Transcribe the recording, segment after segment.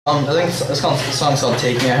I think the song's called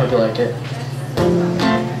Take Me. I hope you like it.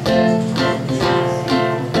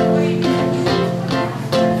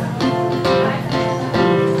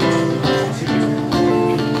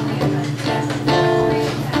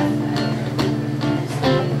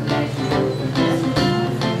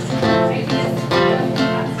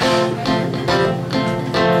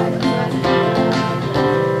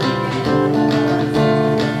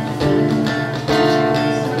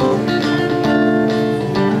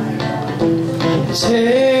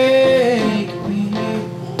 Take me,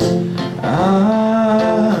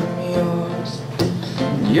 I'm yours.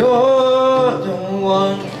 You're the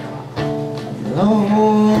one I'm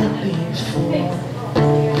lonely for.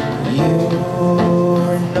 You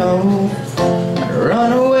know I'd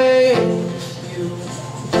run away with you.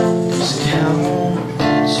 Just count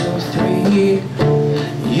to 3.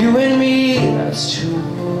 You and me, that's 2.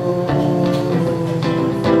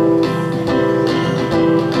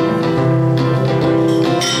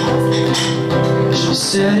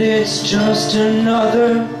 Said it's just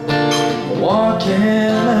another walk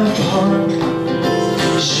in the park.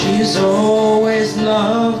 She's always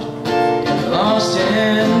loved and lost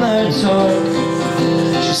in the dark.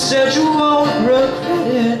 She said you won't regret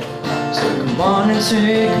it, so come on and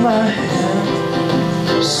take my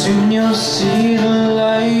hand. Soon you'll see the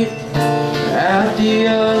light at the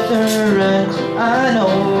other end. I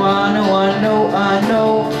know, I know, I know, I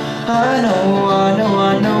know, I know, I know,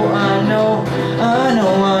 I know, I know, I know,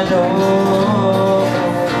 I know, I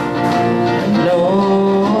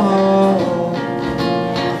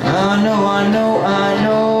know, I know, I know, I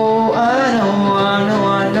know, I know, I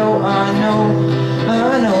know, I know,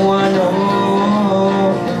 I know, I know,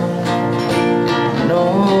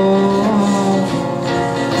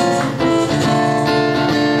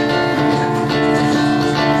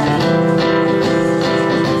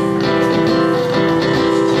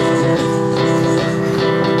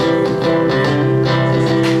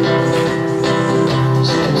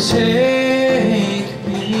 Take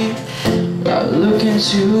me, I look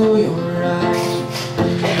into your eyes.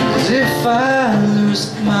 'Cause if I lose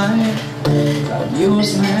mine, I'd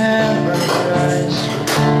use memorized.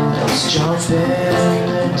 Let's jump in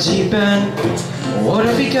the deep end. What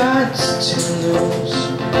have we got to lose?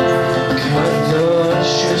 Cut the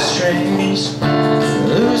shoestrings,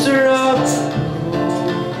 lose her up.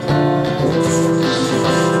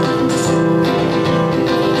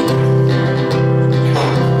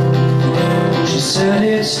 Said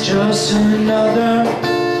it's just another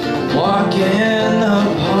walk in the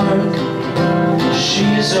park.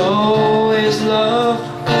 She's always loved,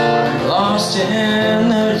 lost in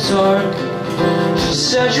the dark. She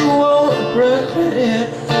said you won't regret it,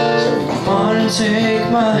 so come on and take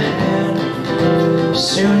my hand.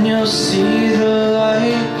 Soon you'll see the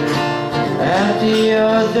light at the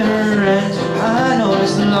other end. I know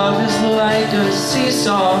this love is like a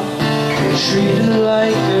seesaw, treated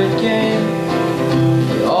like a game.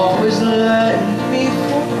 Always letting me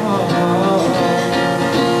fall.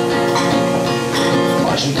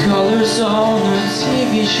 Watching colors on the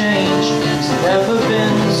TV change, it's never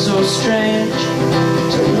been so strange.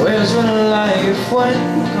 So where's my life when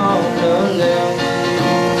you're gonna live?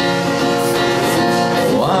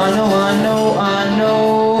 Oh, I know, I know, I know,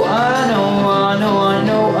 I know, I know, I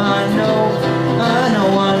know, I know, I know,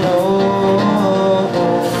 I know.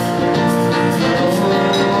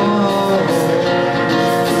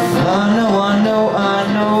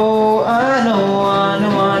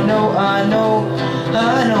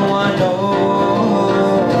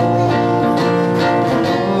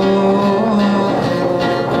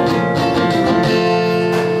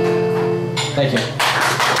 Thank you.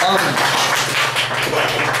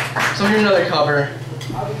 So here's another cover.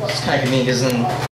 It's kind of neat, isn't it?